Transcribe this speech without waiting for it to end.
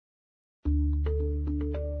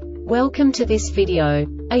Welcome to this video.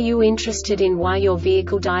 Are you interested in why your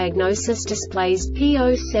vehicle diagnosis displays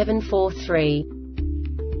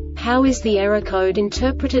P0743? How is the error code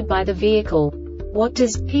interpreted by the vehicle? What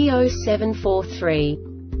does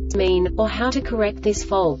P0743 mean, or how to correct this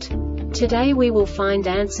fault? Today we will find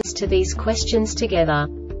answers to these questions together.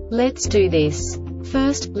 Let's do this.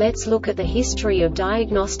 First, let's look at the history of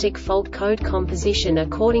diagnostic fault code composition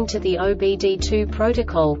according to the OBD2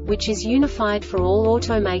 protocol, which is unified for all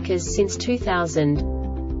automakers since 2000.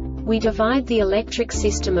 We divide the electric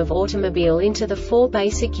system of automobile into the four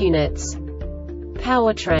basic units: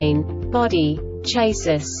 powertrain, body,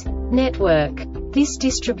 chassis, network. This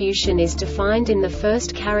distribution is defined in the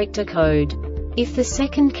first character code. If the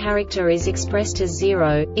second character is expressed as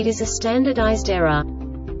 0, it is a standardized error.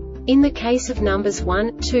 In the case of numbers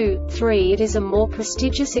 1, 2, 3, it is a more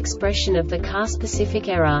prestigious expression of the car-specific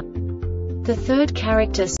error. The third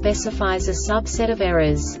character specifies a subset of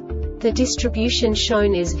errors. The distribution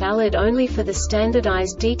shown is valid only for the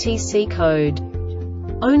standardized DTC code.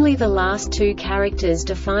 Only the last two characters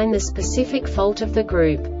define the specific fault of the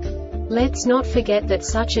group. Let's not forget that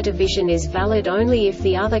such a division is valid only if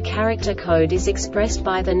the other character code is expressed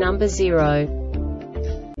by the number 0.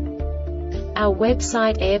 Our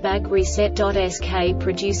website airbagreset.sk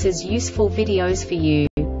produces useful videos for you.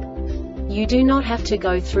 You do not have to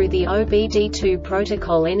go through the OBD2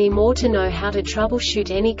 protocol anymore to know how to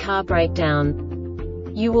troubleshoot any car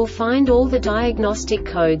breakdown. You will find all the diagnostic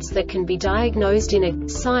codes that can be diagnosed in a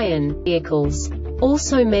Scion vehicles.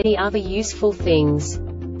 Also many other useful things.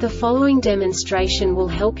 The following demonstration will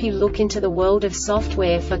help you look into the world of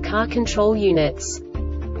software for car control units.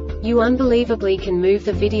 You unbelievably can move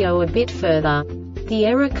the video a bit further. The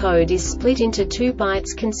error code is split into 2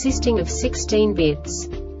 bytes consisting of 16 bits.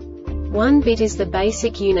 1 bit is the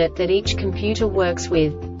basic unit that each computer works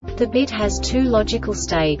with. The bit has 2 logical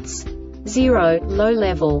states: 0, low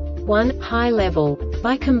level, 1, high level.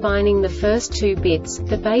 By combining the first 2 bits,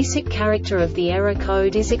 the basic character of the error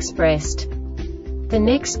code is expressed. The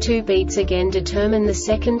next 2 beats again determine the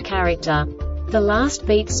second character. The last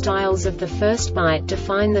beat styles of the first byte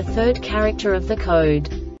define the third character of the code.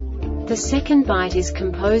 The second byte is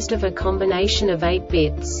composed of a combination of 8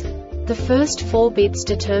 bits. The first 4 bits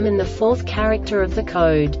determine the fourth character of the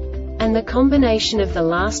code. And the combination of the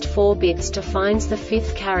last 4 bits defines the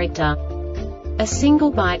fifth character. A single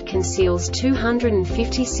byte conceals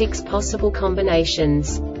 256 possible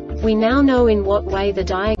combinations. We now know in what way the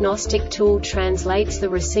diagnostic tool translates the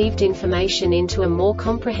received information into a more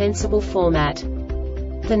comprehensible format.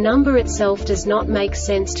 The number itself does not make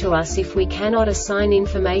sense to us if we cannot assign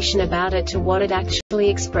information about it to what it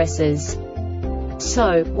actually expresses.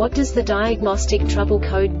 So, what does the Diagnostic Trouble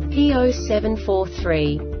Code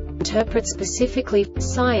P0743 interpret specifically for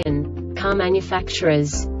Scion car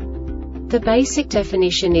manufacturers? The basic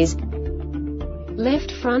definition is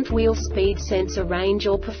left front wheel speed sensor range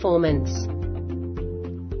or performance.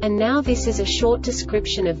 And now this is a short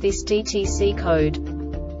description of this DTC code.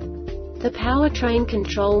 The Powertrain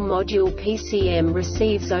Control Module PCM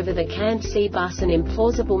receives over the CAN C bus an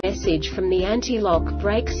implausible message from the anti-lock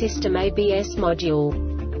brake system ABS module.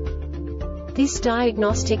 This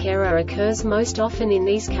diagnostic error occurs most often in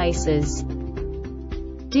these cases: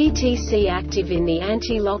 DTC active in the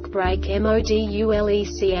anti-lock brake module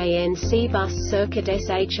CAN C bus circuit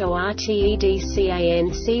s.r.o.the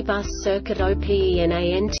CAN C bus circuit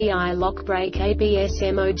OPENANTI lock brake ABS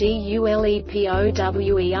module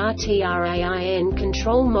POWERTRAIN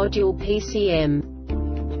control module PCM.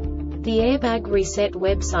 The Airbag Reset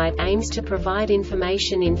website aims to provide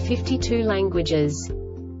information in 52 languages.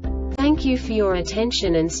 Thank you for your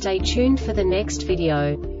attention and stay tuned for the next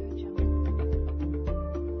video.